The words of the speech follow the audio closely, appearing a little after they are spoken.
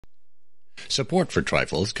Support for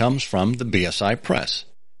Trifles comes from the BSI Press.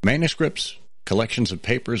 Manuscripts, collections of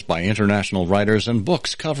papers by international writers, and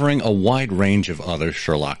books covering a wide range of other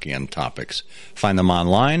Sherlockian topics. Find them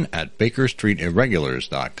online at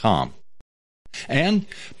bakerstreetirregulars.com. And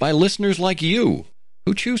by listeners like you,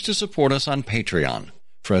 who choose to support us on Patreon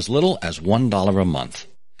for as little as $1 a month.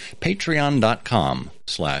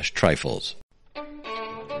 Patreon.com/Trifles.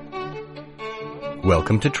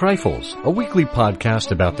 Welcome to Trifles, a weekly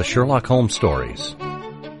podcast about the Sherlock Holmes stories.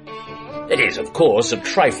 It is, of course, a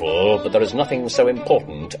trifle, but there is nothing so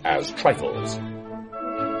important as trifles.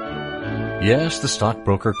 Yes, the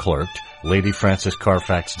stockbroker clerked, Lady Frances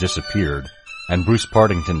Carfax disappeared, and Bruce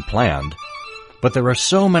Partington planned, but there are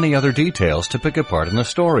so many other details to pick apart in the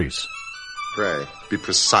stories. Pray, be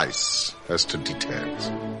precise as to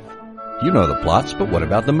details. You know the plots, but what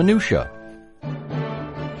about the minutiae?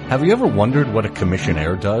 Have you ever wondered what a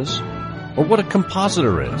commissionaire does? Or what a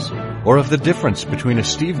compositor is? Or of the difference between a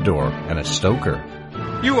stevedore and a stoker?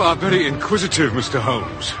 You are very inquisitive, Mr.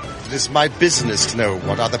 Holmes. It is my business to know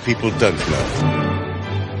what other people don't know.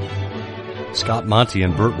 Scott Monty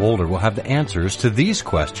and Burt Wolder will have the answers to these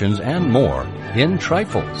questions and more in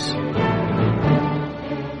Trifles.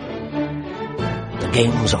 The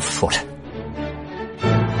game's afoot.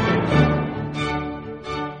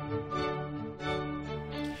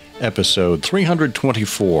 Episode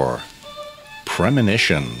 324,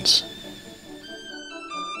 Premonitions.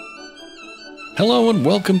 Hello and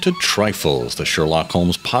welcome to Trifles, the Sherlock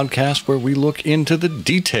Holmes podcast where we look into the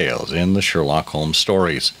details in the Sherlock Holmes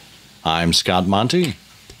stories. I'm Scott Monty.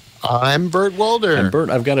 I'm Burt Wolder. And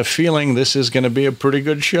Burt, I've got a feeling this is going to be a pretty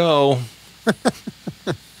good show.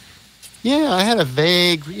 Yeah, I had a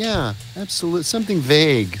vague, absolutely, something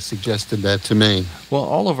vague suggested that to me. Well,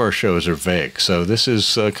 all of our shows are vague, so this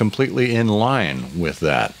is completely in line with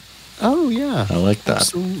that. Oh, yeah. I like that.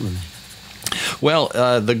 Absolutely. Well,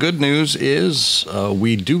 the good news is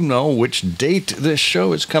we do know which date this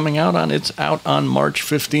show is coming out on. It's out on March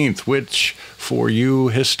 15th, which, for you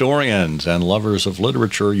historians and lovers of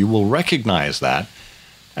literature, you will recognize that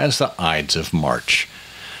as the Ides of March.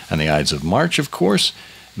 And the Ides of March, of course,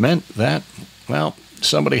 meant that, well,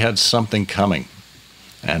 somebody had something coming.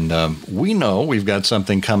 And we know we've got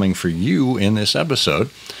something coming for you in this episode.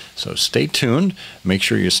 So stay tuned. Make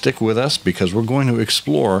sure you stick with us because we're going to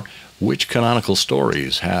explore which canonical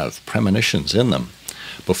stories have premonitions in them.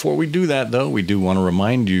 Before we do that, though, we do want to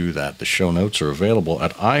remind you that the show notes are available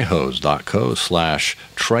at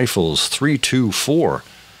ihose.co/trifles324.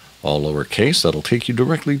 All lowercase. That'll take you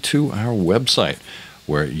directly to our website,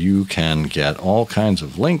 where you can get all kinds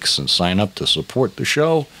of links and sign up to support the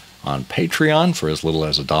show on Patreon for as little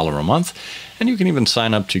as $1 a month. And you can even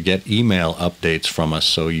sign up to get email updates from us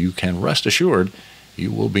so you can rest assured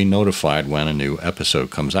you will be notified when a new episode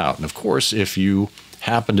comes out. And of course, if you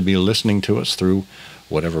happen to be listening to us through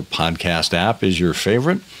whatever podcast app is your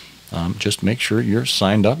favorite, just make sure you're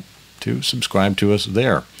signed up to subscribe to us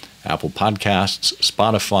there. Apple Podcasts,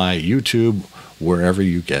 Spotify, YouTube, wherever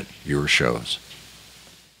you get your shows.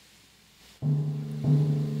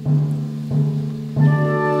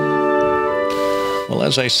 Well,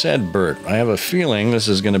 as I said, Burt, I have a feeling this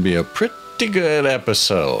is going to be a pretty good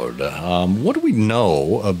episode. What do we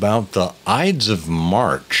know about the Ides of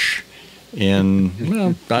March in,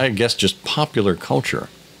 well, I guess just popular culture?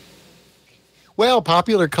 Well,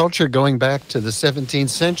 popular culture going back to the 17th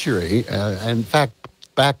century, in fact,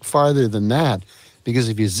 back farther than that, because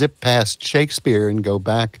if you zip past Shakespeare and go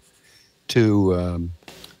back to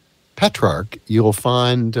Petrarch, you'll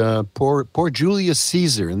find poor Julius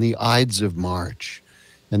Caesar in the Ides of March.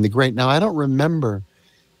 And the great, now I don't remember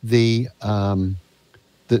the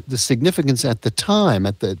significance at the time,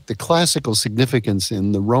 at the classical significance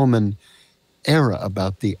in the Roman era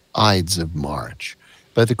about the Ides of March.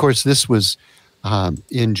 But of course, this was,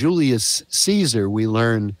 in Julius Caesar, we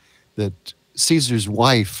learn that Caesar's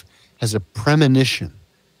wife has a premonition.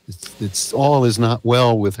 It's all is not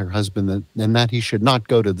well with her husband, and that he should not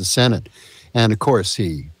go to the Senate. And of course,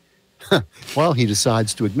 he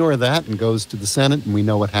decides to ignore that and goes to the Senate, and we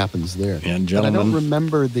know what happens there. And gentlemen, but I don't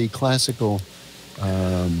remember the classical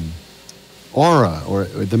aura or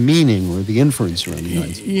the meaning or the inference around the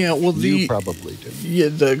Ides. Yeah, well, you probably do. Yeah,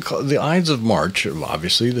 the Ides of March,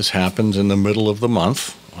 obviously, this happens in the middle of the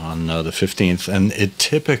month on the 15th, and it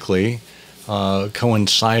typically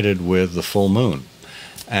coincided with the full moon.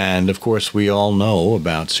 And, of course, we all know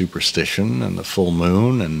about superstition and the full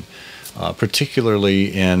moon, and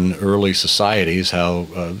particularly in early societies,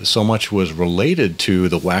 how so much was related to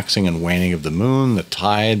the waxing and waning of the moon, the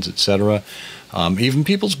tides, etc., even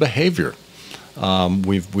people's behavior.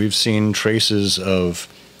 We've seen traces of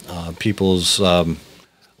people's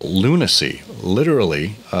lunacy,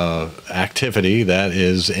 literally activity that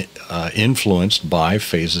is influenced by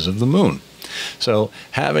phases of the moon. So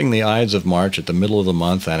having the Ides of March at the middle of the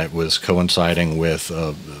month, and it was coinciding with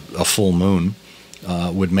a full moon,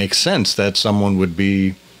 would make sense that someone would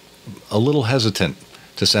be a little hesitant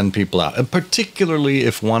to send people out, and particularly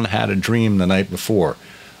if one had a dream the night before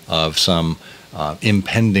of some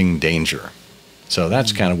impending danger. So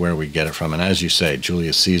that's kind of where we get it from. And as you say,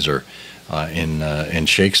 Julius Caesar in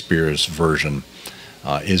Shakespeare's version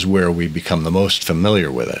is where we become the most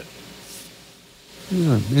familiar with it.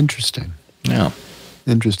 Yeah, interesting. Yeah.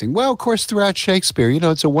 Interesting. Well, of course, throughout Shakespeare,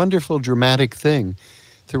 it's a wonderful dramatic thing.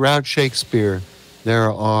 Throughout Shakespeare,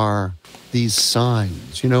 there are these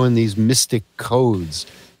signs, and these mystic codes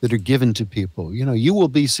that are given to people. You will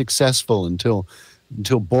be successful until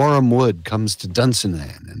Boreham Wood comes to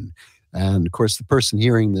Dunsinane. And of course, the person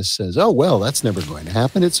hearing this says, oh, well, that's never going to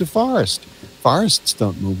happen. It's a forest. Forests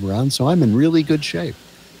don't move around, so I'm in really good shape.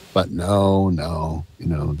 But no,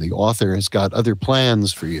 the author has got other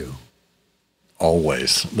plans for you.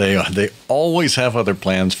 Always. They always have other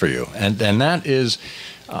plans for you. And that is,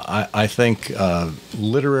 I think,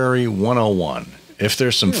 literary 101. If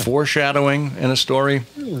there's some foreshadowing in a story,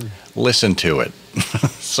 listen to it.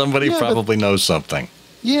 Somebody probably knows something.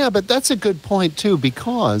 Yeah, but that's a good point, too,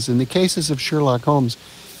 because in the cases of Sherlock Holmes,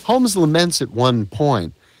 Holmes laments at one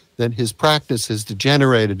point that his practice has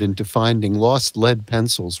degenerated into finding lost lead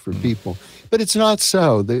pencils for people. But it's not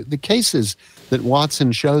so. The cases that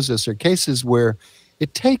Watson shows us are cases where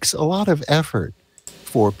it takes a lot of effort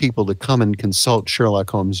for people to come and consult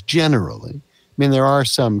Sherlock Holmes generally. I mean, there are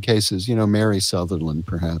some cases, Mary Sutherland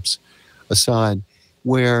perhaps aside,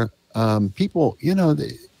 where people, he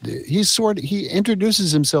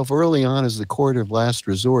introduces himself early on as the court of last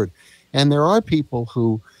resort. And there are people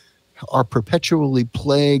who are perpetually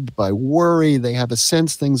plagued by worry. They have a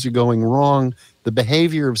sense things are going wrong. The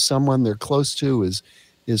behavior of someone they're close to is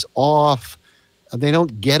off. They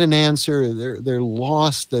don't get an answer. They're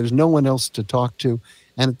lost. There's no one else to talk to.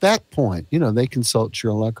 And at that point, they consult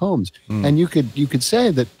Sherlock Holmes. And you could say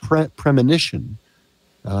that premonition,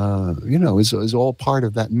 is all part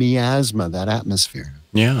of that miasma, that atmosphere.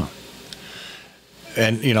 Yeah.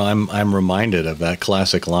 And, I'm reminded of that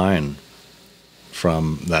classic line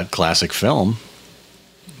from that classic film.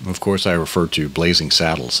 Of course, I refer to Blazing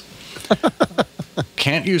Saddles.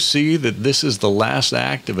 Can't you see that this is the last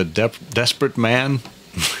act of a desperate man?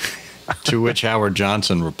 To which Howard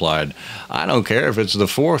Johnson replied, I don't care if it's the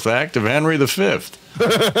fourth act of Henry V.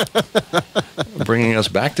 Bringing us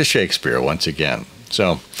back to Shakespeare once again.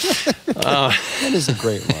 So, that is a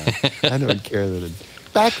great line. I don't care that it...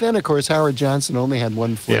 Back then, of course, Howard Johnson only had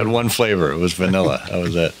one flavor. He had one flavor. It was vanilla. That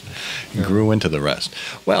was it. He grew into the rest.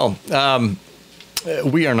 Well,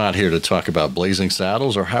 we are not here to talk about Blazing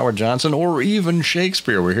Saddles or Howard Johnson or even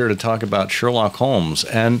Shakespeare. We're here to talk about Sherlock Holmes.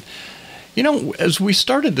 And, as we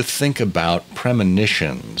started to think about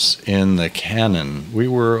premonitions in the canon, we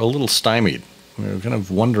were a little stymied. We were kind of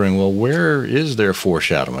wondering, well, where is there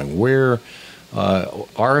foreshadowing? Where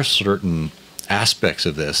are certain aspects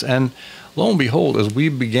of this? And lo and behold, as we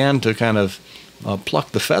began to kind of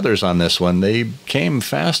pluck the feathers on this one, they came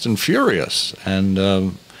fast and furious. And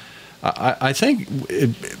I think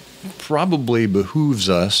it probably behooves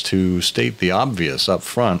us to state the obvious up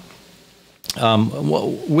front.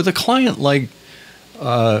 With a client like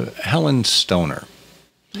Helen Stoner,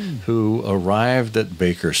 who arrived at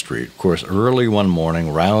Baker Street, of course, early one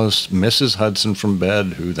morning, roused Mrs. Hudson from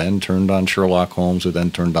bed, who then turned on Sherlock Holmes, who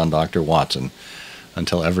then turned on Dr. Watson,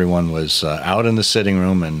 until everyone was out in the sitting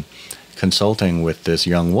room and consulting with this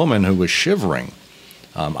young woman who was shivering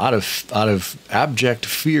out of abject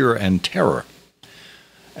fear and terror.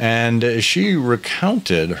 And she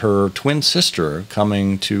recounted her twin sister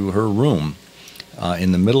coming to her room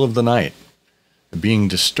in the middle of the night, being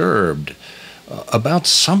disturbed about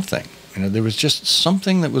something. There was just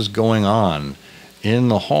something that was going on in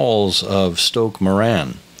the halls of Stoke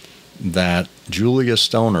Moran that Julia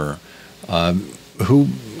Stoner, who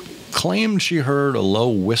claimed she heard a low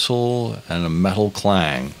whistle and a metal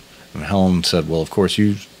clang. And Helen said, well, of course,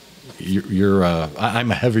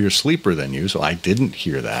 I'm a heavier sleeper than you, so I didn't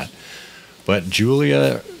hear that. But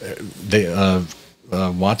Julia,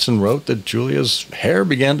 Watson wrote that Julia's hair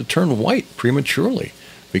began to turn white prematurely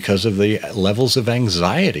because of the levels of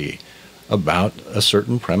anxiety about a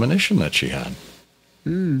certain premonition that she had.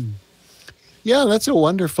 Yeah, that's a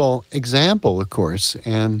wonderful example, of course.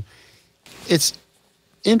 And it's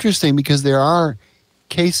interesting because there are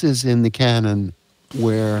cases in the canon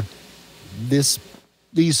where these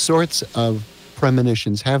sorts of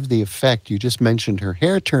premonitions have the effect. You just mentioned her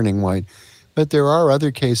hair turning white, but there are other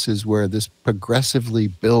cases where this progressively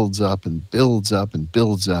builds up and builds up and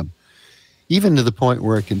builds up, even to the point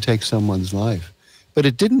where it can take someone's life. But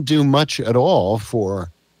it didn't do much at all for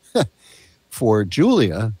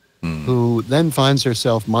Julia, who then finds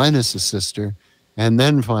herself minus a sister, and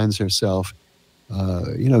then finds herself,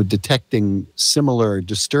 detecting similar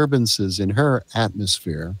disturbances in her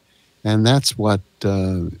atmosphere. And that's what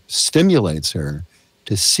stimulates her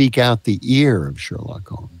to seek out the ear of Sherlock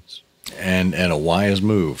Holmes. And a wise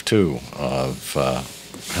move, too, of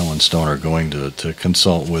Helen Stoner going to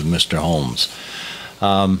consult with Mr. Holmes.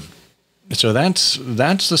 So that's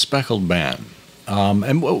the Speckled Man.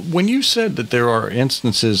 And when you said that there are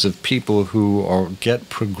instances of people who get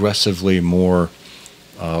progressively more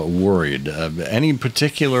worried, any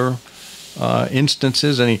particular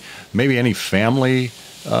instances, maybe any family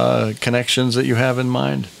connections that you have in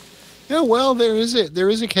mind? Yeah, well, there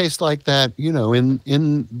is a case like that,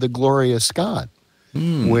 in the Gloria Scott,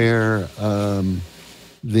 where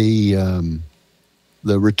the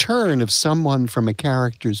return of someone from a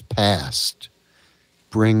character's past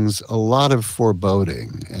brings a lot of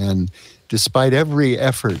foreboding, and despite every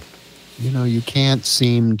effort, you can't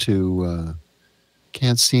seem to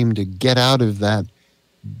get out of that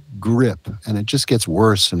grip, and it just gets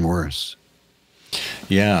worse and worse.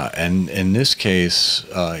 Yeah, and in this case,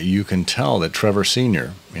 you can tell that Trevor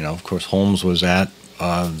Sr., of course, Holmes was at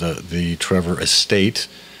the Trevor estate,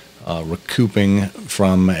 recouping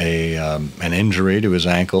from an injury to his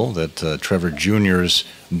ankle that Trevor Jr.'s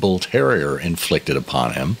bull terrier inflicted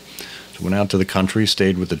upon him. So went out to the country,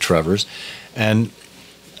 stayed with the Trevors, and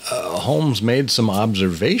Holmes made some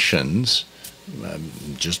observations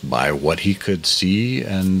just by what he could see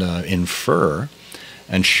and infer,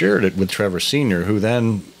 and shared it with Trevor Sr., who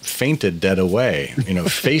then fainted dead away,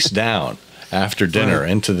 face down after dinner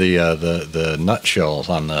into the nutshells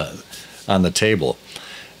on the table.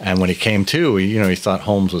 And when he came to, he thought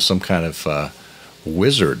Holmes was some kind of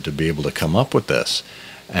wizard to be able to come up with this.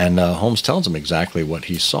 And Holmes tells him exactly what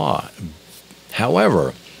he saw.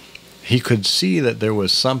 However, he could see that there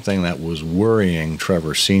was something that was worrying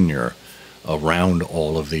Trevor Sr. around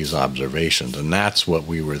all of these observations. And that's what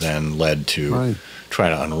we were then led to try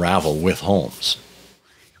to unravel with Holmes.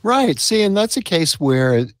 Right. See, and that's a case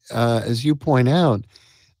where, as you point out,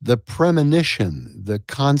 the premonition, the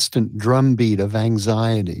constant drumbeat of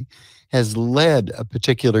anxiety, has led a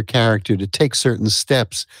particular character to take certain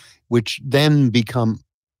steps, which then become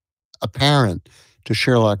apparent to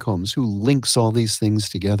Sherlock Holmes, who links all these things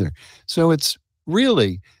together. So it's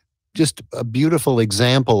really just a beautiful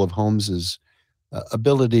example of Holmes's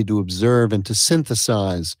ability to observe and to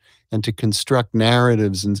synthesize and to construct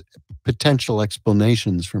narratives and potential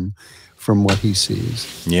explanations from what he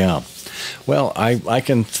sees. Yeah. Well, I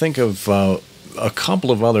can think of a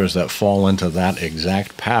couple of others that fall into that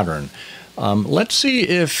exact pattern. Let's see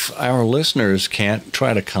if our listeners can't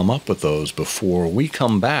try to come up with those before we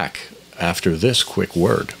come back after this quick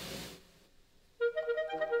word.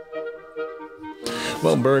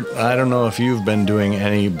 Well, Bert, I don't know if you've been doing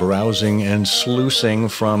any browsing and sluicing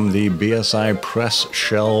from the BSI press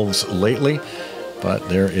shelves lately, but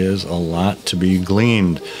there is a lot to be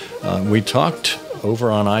gleaned. We talked over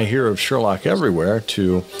on I Hear of Sherlock Everywhere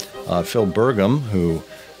to Phil Burgum, who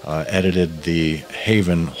edited the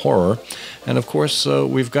Haven Horror. And, of course,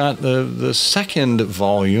 we've got the second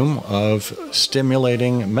volume of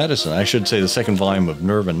Stimulating Medicine. I should say the second volume of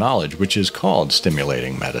Nerve and Knowledge, which is called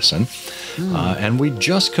Stimulating Medicine. And we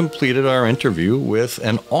just completed our interview with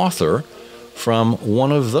an author from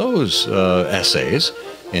one of those essays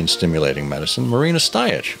in Stimulating Medicine, Marina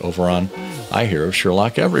Stayich, over on I Hear of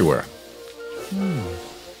Sherlock Everywhere.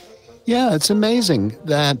 Yeah, it's amazing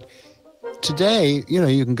that today,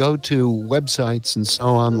 you can go to websites and so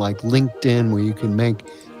on like LinkedIn where you can make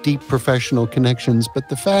deep professional connections. But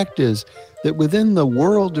the fact is that within the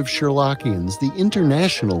world of Sherlockians, the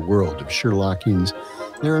international world of Sherlockians,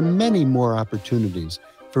 there are many more opportunities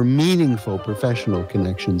for meaningful professional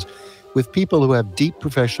connections with people who have deep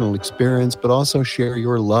professional experience, but also share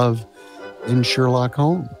your love in Sherlock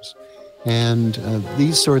Holmes. And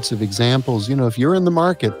these sorts of examples, if you're in the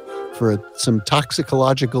market for some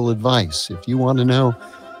toxicological advice, if you want to know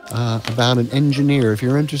about an engineer, if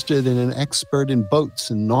you're interested in an expert in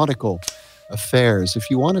boats and nautical affairs, if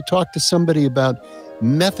you want to talk to somebody about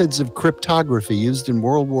methods of cryptography used in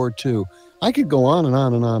World War II, I could go on and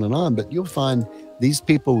on and on and on, but you'll find these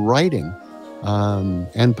people writing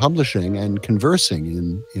and publishing and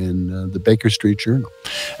conversing in the Baker Street Journal.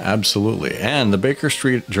 Absolutely. And the Baker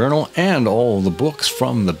Street Journal and all the books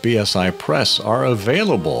from the BSI Press are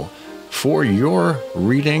available for your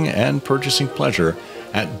reading and purchasing pleasure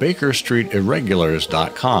at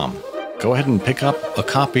bakerstreetirregulars.com. Go ahead and pick up a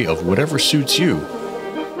copy of whatever suits you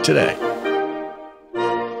today.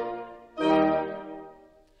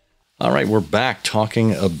 All right, we're back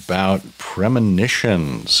talking about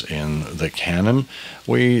premonitions in the canon.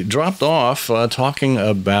 We dropped off talking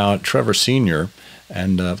about Trevor Sr.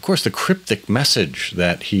 and, of course, the cryptic message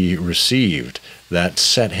that he received that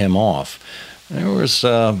set him off. There was,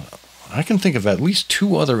 I can think of at least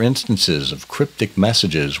 2 other instances of cryptic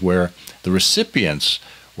messages where the recipients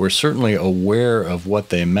were certainly aware of what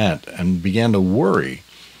they meant and began to worry,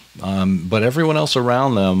 but everyone else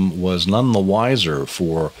around them was none the wiser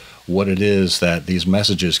for what it is that these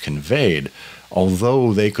messages conveyed,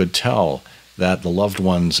 although they could tell that the loved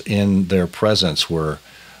ones in their presence were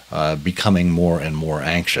becoming more and more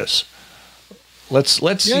anxious. Let's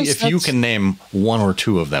see if you can name 1 or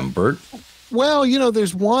 2 of them, Bert. Well,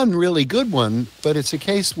 there's one really good one, but it's a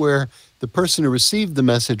case where the person who received the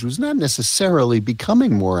message was not necessarily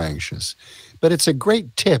becoming more anxious. But it's a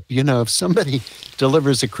great tip, if somebody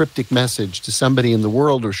delivers a cryptic message to somebody in the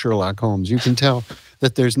world of Sherlock Holmes, you can tell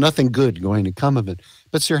that there's nothing good going to come of it.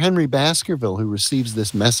 But Sir Henry Baskerville, who receives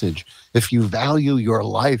this message, if you value your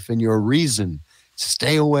life and your reason,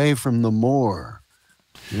 stay away from the moor.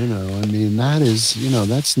 That is,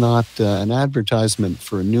 that's not an advertisement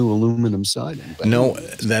for a new aluminum siding. No,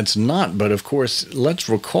 that's not. But of course, let's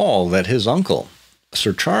recall that his uncle,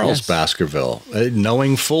 Sir Charles Baskerville,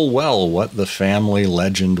 knowing full well what the family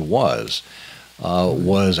legend was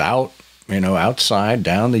out, outside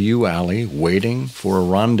down the yew alley waiting for a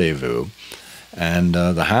rendezvous. And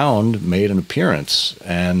the hound made an appearance.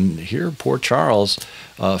 And here poor Charles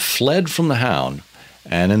fled from the hound.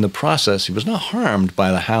 And in the process, he was not harmed by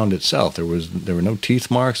the hound itself. There were no teeth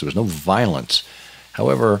marks. There was no violence.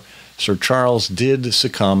 However, Sir Charles did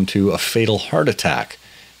succumb to a fatal heart attack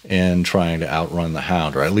in trying to outrun the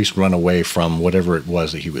hound, or at least run away from whatever it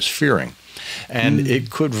was that he was fearing. And it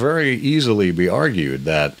could very easily be argued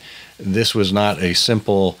that this was not a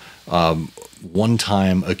simple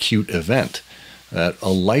one-time acute event, that a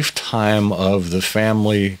lifetime of the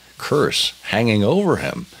family curse hanging over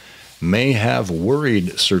him may have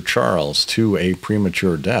worried Sir Charles to a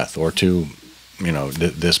premature death, or to,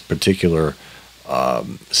 this particular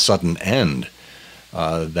sudden end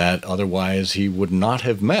that otherwise he would not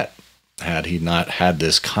have met had he not had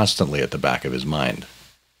this constantly at the back of his mind.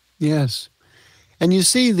 Yes. And you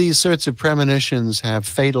see these sorts of premonitions have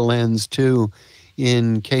fatal ends, too,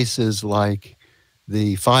 in cases like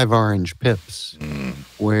the 5 orange pips,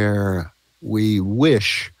 where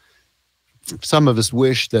some of us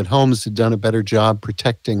wish that Holmes had done a better job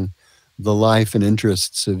protecting the life and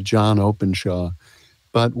interests of John Openshaw,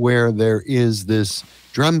 but where there is this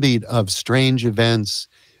drumbeat of strange events,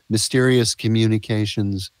 mysterious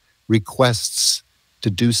communications, requests to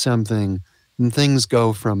do something, and things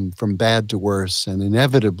go from bad to worse, and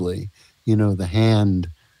inevitably, the hand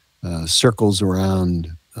circles around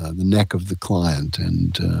the neck of the client,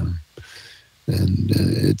 and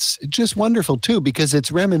it's just wonderful too, because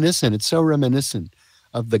it's reminiscent. It's so reminiscent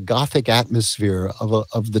of the Gothic atmosphere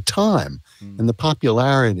of the time and the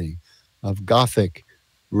popularity of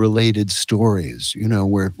Gothic-related stories.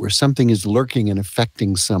 Where something is lurking and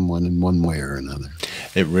affecting someone in one way or another.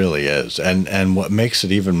 It really is, and what makes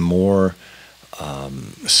it even more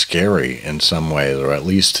scary in some ways, or at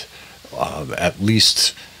least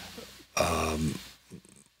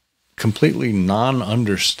completely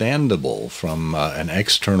non-understandable from an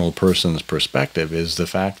external person's perspective, is the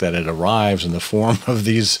fact that it arrives in the form of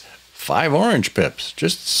these 5 orange pips,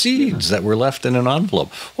 just seeds that were left in an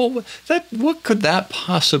envelope. Well, what could that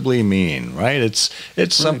possibly mean, right? It's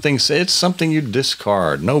something. It's something you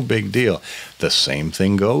discard. No big deal. The same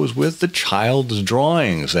thing goes with the child's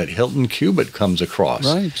drawings that Hilton Cubitt comes across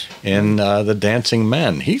in The Dancing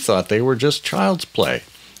Men. He thought they were just child's play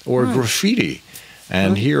or graffiti.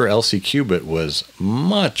 And here Elsie Cubitt was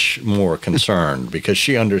much more concerned because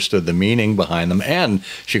she understood the meaning behind them, and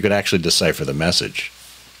she could actually decipher the message.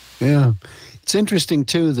 Yeah. It's interesting,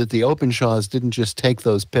 too, that the Openshaws didn't just take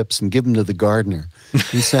those pips and give them to the gardener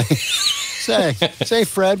and say,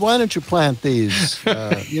 Fred, why don't you plant these,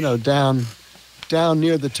 down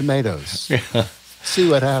near the tomatoes? Yeah. See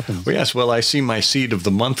what happens. Well, yes, I see my Seed of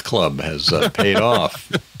the Month Club has paid off.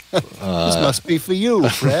 This must be for you,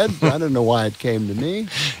 Fred. I don't know why it came to me.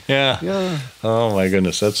 Yeah. Oh, my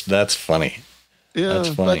goodness. That's funny. Yeah, that's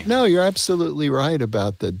funny. But no, you're absolutely right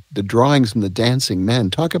about the drawings from The Dancing Men.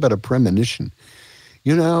 Talk about a premonition.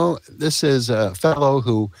 This is a fellow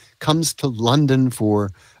who comes to London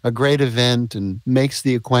for a great event and makes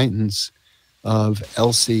the acquaintance of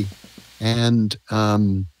Elsie And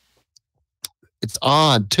it's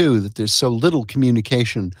odd, too, that there's so little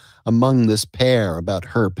communication among this pair about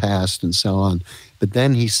her past and so on. But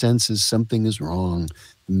then he senses something is wrong.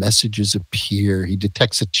 The messages appear. He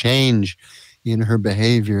detects a change in her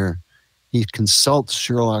behavior. He consults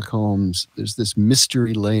Sherlock Holmes. There's this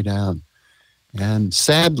mystery laid out. And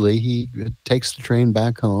sadly, he takes the train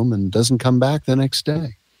back home and doesn't come back the next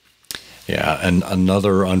day. Yeah, and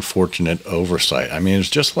another unfortunate oversight. I mean, it's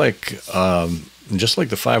just like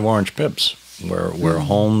the Five Orange Pips, where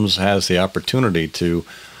Holmes has the opportunity to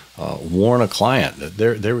warn a client that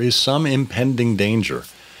there is some impending danger,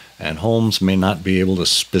 and Holmes may not be able to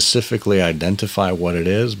specifically identify what it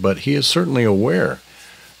is, but he is certainly aware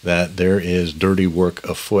that there is dirty work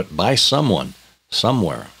afoot by someone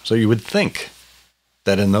somewhere. So you would think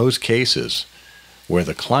that in those cases where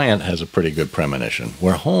the client has a pretty good premonition,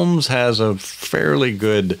 where Holmes has a fairly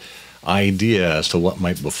good idea as to what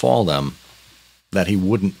might befall them, that he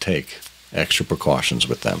wouldn't take extra precautions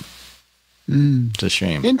with them. It's a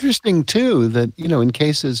shame. Interesting, too, that, in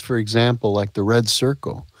cases, for example, like the Red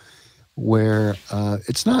Circle, where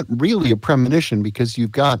it's not really a premonition because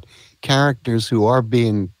you've got characters who are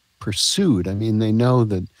being pursued. I mean, they know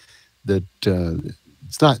that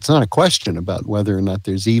it's not a question about whether or not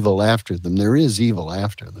there's evil after them. There is evil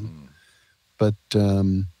after them. But,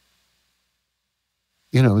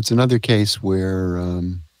 it's another case where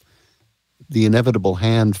the inevitable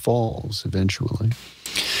hand falls eventually.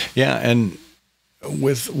 Yeah, and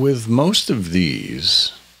with most of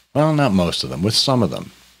these, well, not most of them, with some of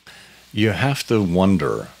them, you have to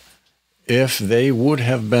wonder if they would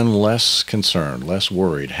have been less concerned, less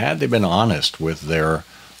worried, had they been honest with their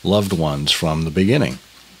loved ones from the beginning.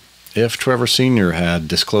 If Trevor Sr. had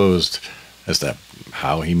disclosed as to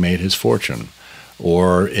how he made his fortune,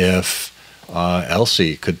 or if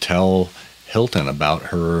Elsie could tell Hilton about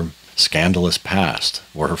her scandalous past,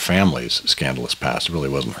 or her family's scandalous past, it really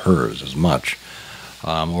wasn't hers as much,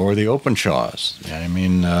 or the Openshaws. I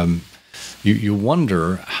mean, you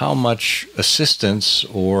wonder how much assistance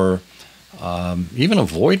or even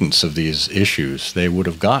avoidance of these issues they would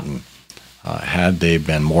have gotten had they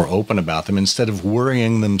been more open about them, instead of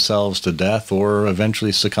worrying themselves to death or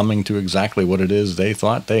eventually succumbing to exactly what it is they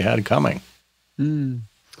thought they had coming.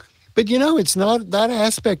 But, it's not, that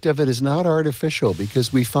aspect of it is not artificial,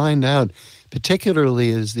 because we find out,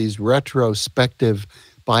 particularly as these retrospective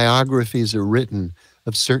biographies are written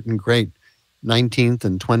of certain great 19th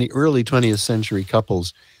and early 20th century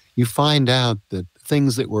couples, you find out that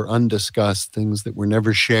things that were undiscussed, things that were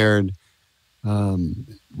never shared,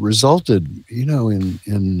 resulted,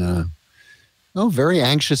 in very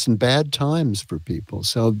anxious and bad times for people.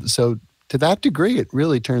 So to that degree, it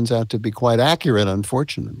really turns out to be quite accurate,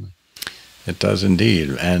 unfortunately. It does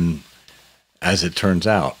indeed. And as it turns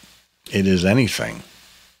out, it is anything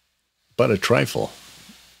but a trifle.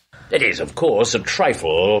 It is, of course, a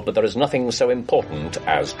trifle, but there is nothing so important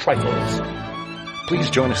as trifles. Please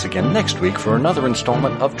join us again next week for another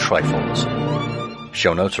installment of Trifles.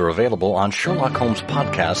 Show notes are available on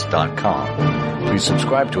SherlockHolmesPodcast.com. Please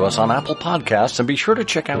subscribe to us on Apple Podcasts, and be sure to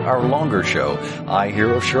check out our longer show, I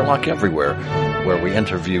Hear of Sherlock Everywhere, where we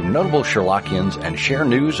interview notable Sherlockians and share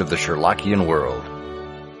news of the Sherlockian world.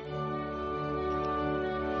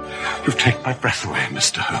 You've taken my breath away,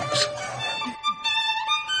 Mr. Holmes.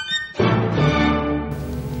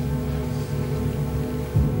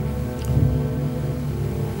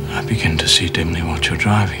 I begin to see dimly what you're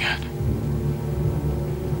driving at.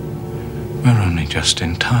 We're only just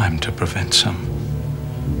in time to prevent some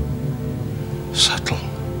subtle